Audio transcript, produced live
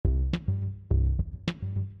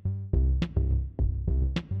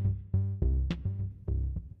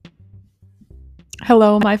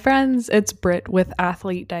Hello, my friends. It's Britt with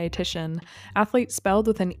Athlete Dietitian. Athlete spelled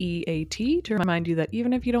with an EAT to remind you that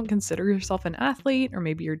even if you don't consider yourself an athlete, or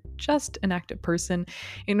maybe you're just an active person,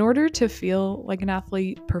 in order to feel like an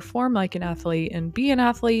athlete, perform like an athlete, and be an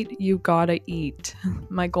athlete, you gotta eat.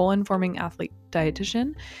 My goal in forming Athlete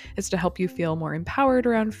Dietitian is to help you feel more empowered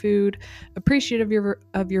around food, appreciative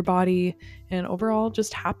of your body, and overall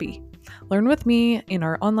just happy. Learn with me in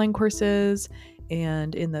our online courses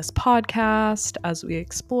and in this podcast as we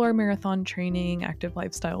explore marathon training, active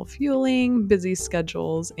lifestyle fueling, busy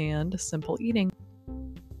schedules, and simple eating.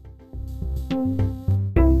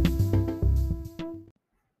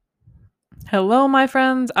 Hello, my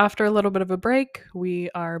friends. After a little bit of a break, we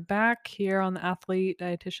are back here on the Athlete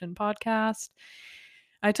Dietitian podcast.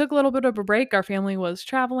 I took a little bit of a break. Our family was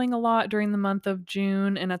traveling a lot during the month of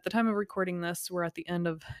June, and at the time of recording this, we're at the end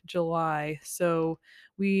of July. So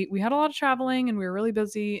we had a lot of traveling, and we were really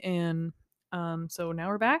busy. And so now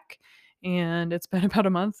we're back, and it's been about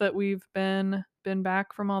a month that we've been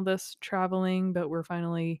back from all this traveling, but we're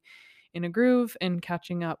finally in a groove and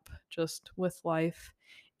catching up just with life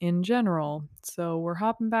in general. So we're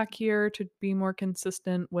hopping back here to be more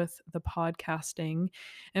consistent with the podcasting.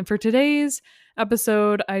 And for today's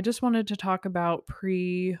episode, I just wanted to talk about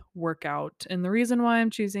pre-workout. And the reason why I'm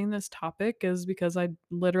choosing this topic is because I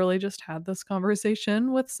literally just had this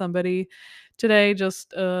conversation with somebody today,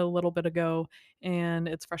 just a little bit ago, and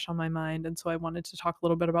it's fresh on my mind. And so I wanted to talk a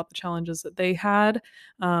little bit about the challenges that they had.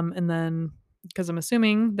 And then, because I'm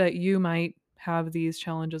assuming that you might have these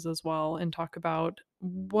challenges as well, and talk about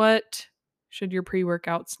what should your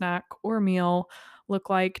pre-workout snack or meal look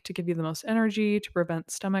like to give you the most energy, to prevent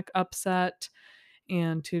stomach upset,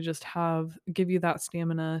 and to just give you that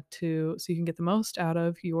stamina so you can get the most out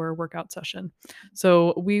of your workout session.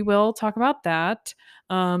 So we will talk about that.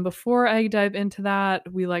 Before I dive into that,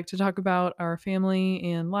 we like to talk about our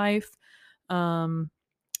family and life.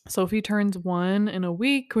 Sophie turns 1 in a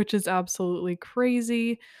week, which is absolutely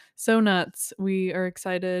crazy. So nuts. We are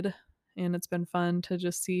excited, and it's been fun to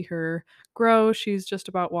just see her grow. She's just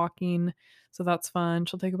about walking, so that's fun.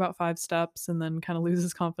 She'll take about 5 steps and then kind of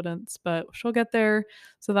loses confidence, but she'll get there,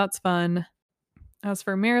 so that's fun. As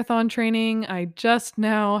for marathon training, I just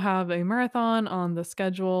now have a marathon on the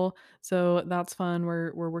schedule, so that's fun.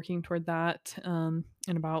 We're working toward that in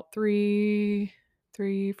about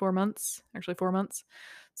 4 months, actually 4 months.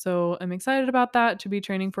 So I'm excited about that, to be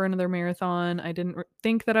training for another marathon. I didn't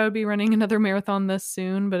think that I would be running another marathon this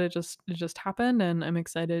soon, but it just happened, and I'm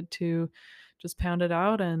excited to just pound it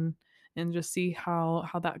out and just see how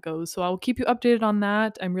that goes. So I'll keep you updated on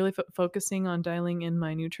that. I'm really focusing on dialing in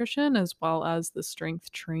my nutrition as well as the strength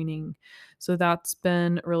training. So that's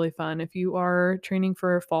been really fun. If you are training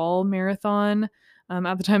for a fall marathon,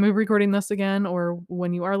 at the time of recording this again, or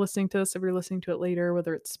when you are listening to this, if you're listening to it later,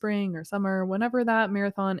 whether it's spring or summer, whenever that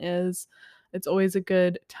marathon is, it's always a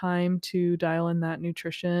good time to dial in that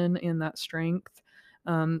nutrition and that strength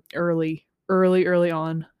early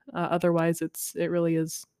on. Otherwise, it really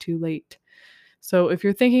is too late. So if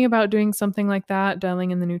you're thinking about doing something like that,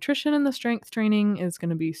 dialing in the nutrition and the strength training is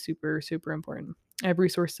going to be super, super important. I have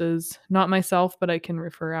resources, not myself, but I can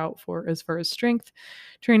refer out for as far as strength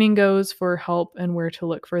training goes for help and where to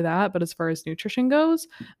look for that. But as far as nutrition goes,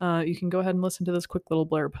 you can go ahead and listen to this quick little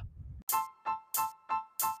blurb.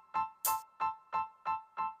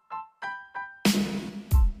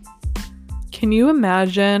 Can you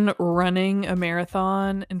imagine running a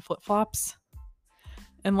marathon in flip-flops?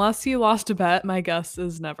 Unless you lost a bet, my guess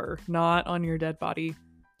is never, not on your dead body.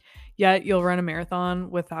 Yet you'll run a marathon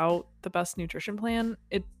without the best nutrition plan.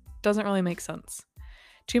 It doesn't really make sense.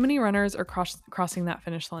 Too many runners are crossing that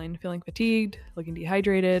finish line feeling fatigued, looking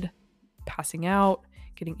dehydrated, passing out,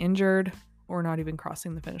 getting injured, or not even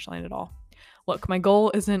crossing the finish line at all. Look, my goal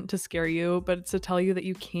isn't to scare you, but it's to tell you that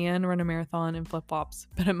you can run a marathon in flip-flops,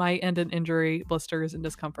 but it might end in injury, blisters, and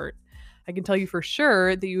discomfort. I can tell you for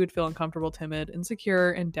sure that you would feel uncomfortable, timid,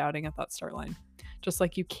 insecure, and doubting at that start line. Just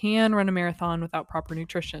like you can run a marathon without proper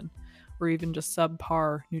nutrition, or even just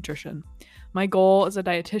subpar nutrition. My goal as a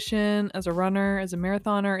dietitian, as a runner, as a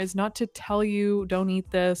marathoner is not to tell you, don't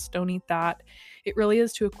eat this, don't eat that. It really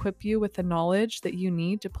is to equip you with the knowledge that you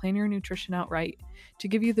need to plan your nutrition out right, to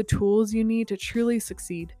give you the tools you need to truly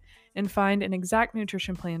succeed, and find an exact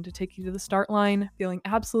nutrition plan to take you to the start line, feeling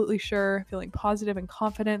absolutely sure, feeling positive and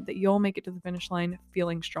confident that you'll make it to the finish line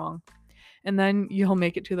feeling strong. And then you'll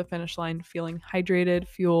make it to the finish line feeling hydrated,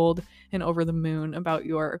 fueled, and over the moon about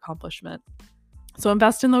your accomplishment. So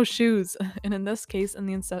invest in those shoes, and in this case, in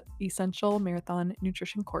the Essential Marathon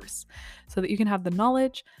Nutrition course, so that you can have the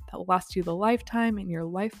knowledge that will last you the lifetime in your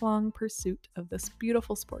lifelong pursuit of this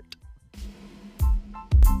beautiful sport.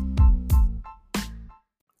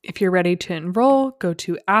 If you're ready to enroll, go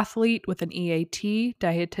to athlete with an EAT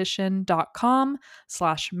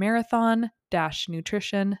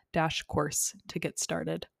dietitian.com/marathon-nutrition-course to get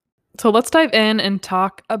started. So let's dive in and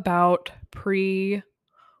talk about pre-workout.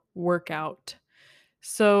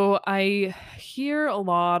 So I hear a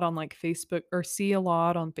lot on like Facebook or see a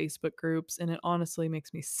lot on Facebook groups, and it honestly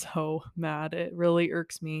makes me so mad. It really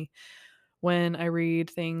irks me when I read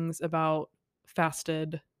things about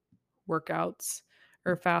fasted workouts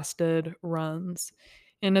or fasted runs.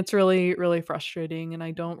 And it's really, really frustrating. And I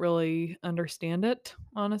don't really understand it,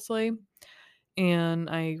 honestly. And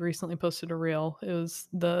I recently posted a reel. And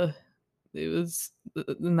that is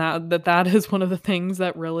one of the things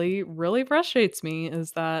that really, really frustrates me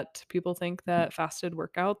is that people think that fasted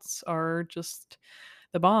workouts are just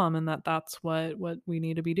the bomb and that that's what we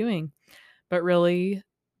need to be doing. But really,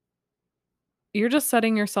 you're just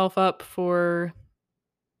setting yourself up for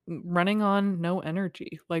running on no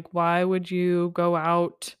energy. Like, why would you go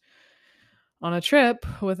out on a trip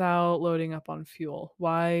without loading up on fuel?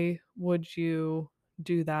 Why would you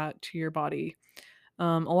do that to your body?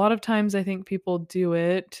 A lot of times, I think people do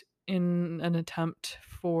it in an attempt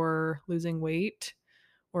for losing weight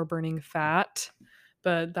or burning fat.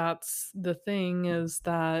 But that's the thing is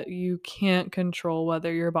that you can't control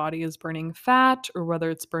whether your body is burning fat or whether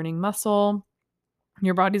it's burning muscle.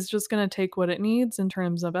 Your body's just going to take what it needs in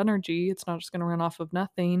terms of energy. It's not just going to run off of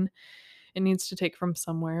nothing. It needs to take from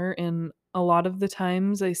somewhere. And a lot of the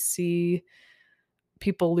times I see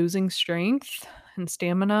people losing strength and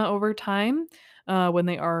stamina over time when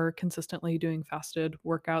they are consistently doing fasted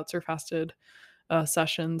workouts or fasted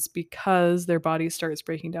sessions because their body starts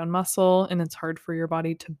breaking down muscle and it's hard for your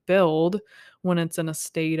body to build when it's in a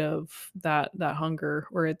state of that hunger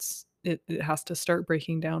or it has to start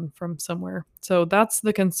breaking down from somewhere. So that's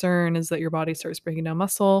the concern is that your body starts breaking down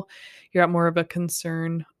muscle. You're at more of a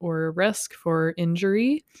concern or risk for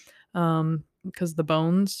injury because the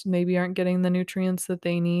bones maybe aren't getting the nutrients that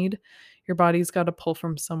they need. Your body's got to pull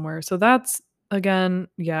from somewhere. So that's again,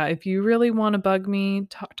 yeah, if you really want to bug me,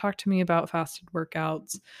 talk to me about fasted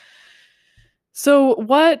workouts. So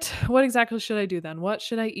what exactly should I do then? What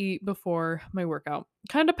should I eat before my workout?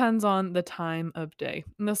 Kind of depends on the time of day.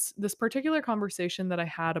 And this particular conversation that I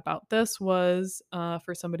had about this was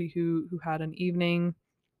for somebody who had an evening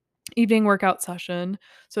workout session.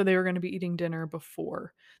 So they were going to be eating dinner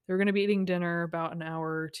before. They were going to be eating dinner about an hour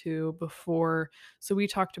or two before. So we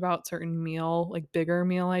talked about certain meal, like bigger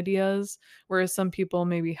meal ideas, whereas some people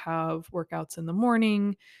maybe have workouts in the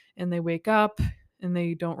morning and they wake up and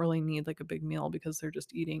they don't really need like a big meal because they're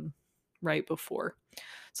just eating right before.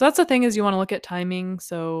 So that's the thing is you want to look at timing.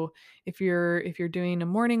 So if you're doing a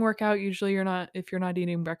morning workout, usually you're not if you're not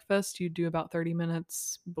eating breakfast, you do about 30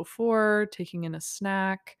 minutes before, taking in a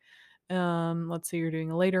snack. Let's say you're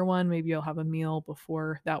doing a later one, maybe you'll have a meal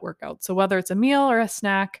before that workout. So whether it's a meal or a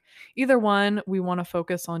snack, either one, we want to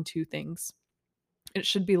focus on two things. It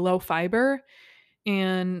should be low fiber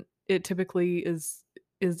and it typically is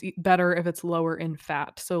better if it's lower in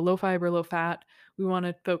fat. So low fiber, low fat, we want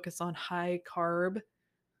to focus on a higher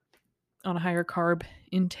carb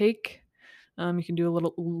intake. You can do a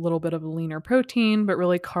little bit of a leaner protein, but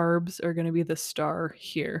really carbs are going to be the star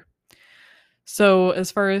here. So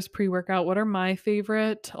as far as pre-workout, what are my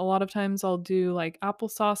favorite? A lot of times I'll do like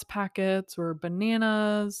applesauce packets or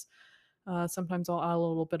bananas. Sometimes I'll add a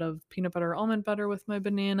little bit of peanut butter, almond butter with my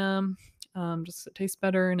banana. Just it tastes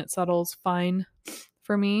better and it settles fine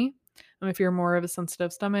for me. If you're more of a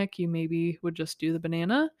sensitive stomach, you maybe would just do the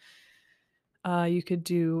banana. You could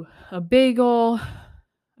do a bagel.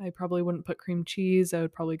 I probably wouldn't put cream cheese. I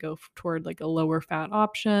would probably go toward like a lower fat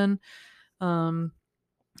option. Um,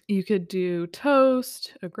 you could do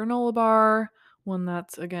toast, a granola bar, one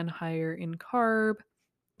that's again higher in carb.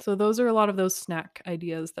 So those are a lot of those snack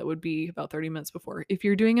ideas that would be about 30 minutes before. If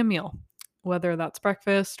you're doing a meal, whether that's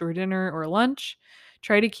breakfast or dinner or lunch,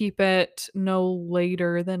 try to keep it no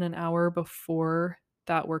later than an hour before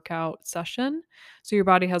that workout session so your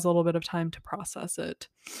body has a little bit of time to process it.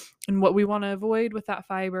 And what we want to avoid with that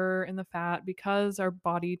fiber and the fat, because our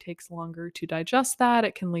body takes longer to digest that,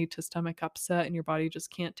 it can lead to stomach upset and your body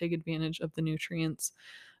just can't take advantage of the nutrients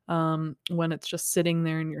when it's just sitting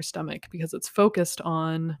there in your stomach because it's focused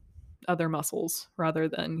on other muscles rather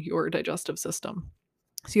than your digestive system.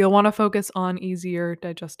 So you'll want to focus on easier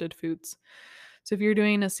digested foods. So if you're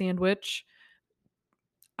doing a sandwich,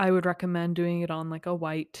 I would recommend doing it on like a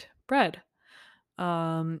white bread.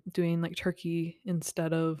 Doing like turkey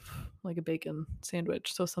instead of like a bacon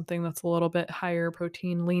sandwich. So something that's a little bit higher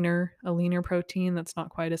protein, a leaner protein that's not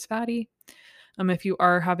quite as fatty. If you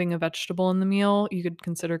are having a vegetable in the meal, you could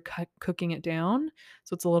consider cooking it down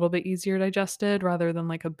so it's a little bit easier digested rather than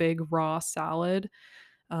like a big raw salad,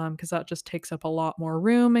 because that just takes up a lot more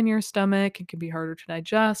room in your stomach. It can be harder to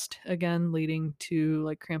digest, again, leading to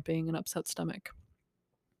like cramping and upset stomach.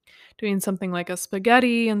 Doing something like a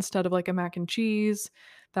spaghetti instead of like a mac and cheese,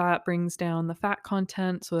 that brings down the fat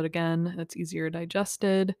content so that again, it's easier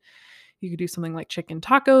digested. You could do something like chicken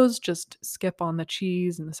tacos, just skip on the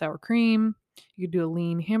cheese and the sour cream. You could do a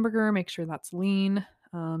lean hamburger, make sure that's lean.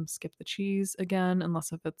 Skip the cheese again,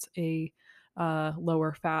 unless if it's a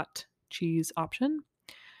lower fat cheese option.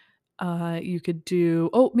 You could do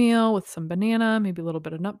oatmeal with some banana, maybe a little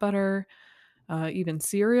bit of nut butter. Even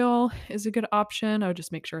cereal is a good option. I would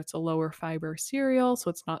just make sure it's a lower fiber cereal so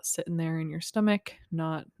it's not sitting there in your stomach,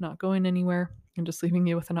 not going anywhere and just leaving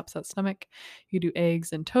you with an upset stomach. You do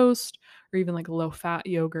eggs and toast or even like a low fat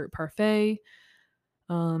yogurt parfait.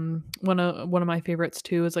 One of my favorites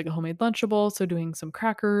too is like a homemade lunchable, so doing some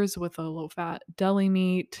crackers with a low fat deli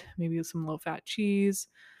meat, maybe some low fat cheese.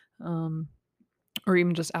 Um, or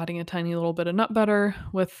even just adding a tiny little bit of nut butter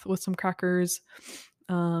with some crackers.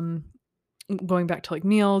 Um, Going back to like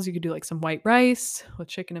meals, you could do like some white rice with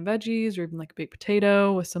chicken and veggies, or even like a baked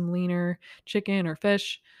potato with some leaner chicken or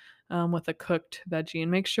fish, with a cooked veggie.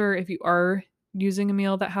 And make sure if you are using a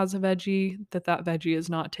meal that has a veggie, that veggie is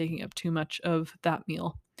not taking up too much of that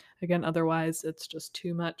meal. Again, otherwise it's just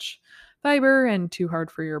too much fiber and too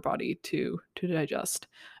hard for your body to digest.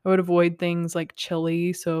 I would avoid things like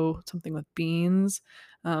chili, so something with beans.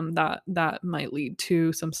 That might lead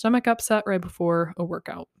to some stomach upset right before a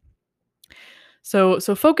workout. So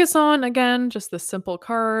focus on again just the simple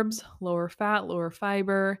carbs, lower fat, lower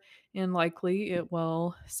fiber, and likely it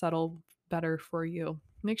will settle better for you.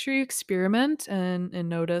 Make sure you experiment and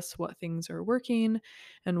notice what things are working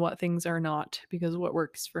and what things are not, because what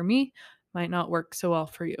works for me might not work so well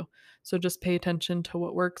for you. So just pay attention to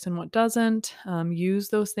what works and what doesn't. Use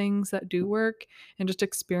those things that do work and just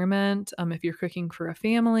experiment. If you're cooking for a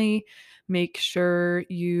family, make sure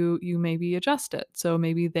you maybe adjust it. So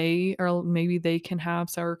maybe they can have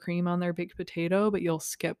sour cream on their baked potato, but you'll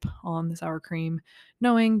skip on the sour cream,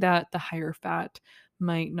 knowing that the higher fat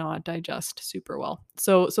might not digest super well.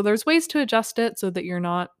 So there's ways to adjust it so that you're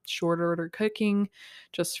not short order cooking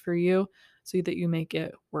just for you, so that you make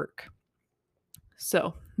it work.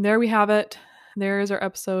 So there we have it. There is our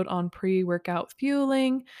episode on pre-workout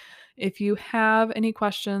fueling. If you have any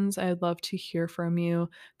questions, I'd love to hear from you.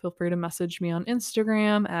 Feel free to message me on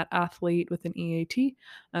Instagram at athlete with an EAT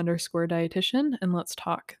underscore dietitian, and let's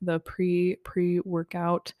talk the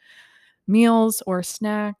pre-workout meals or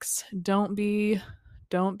snacks. Don't be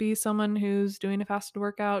someone who's doing a fasted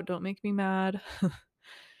workout. Don't make me mad.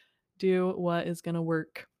 Do what is going to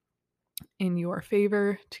work in your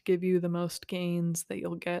favor to give you the most gains that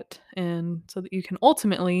you'll get, and so that you can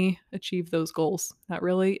ultimately achieve those goals. That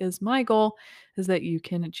really is my goal, is that you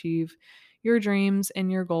can achieve your dreams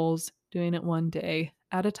and your goals doing it one day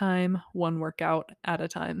at a time, one workout at a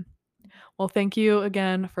time. Well, thank you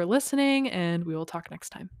again for listening, and we will talk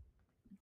next time.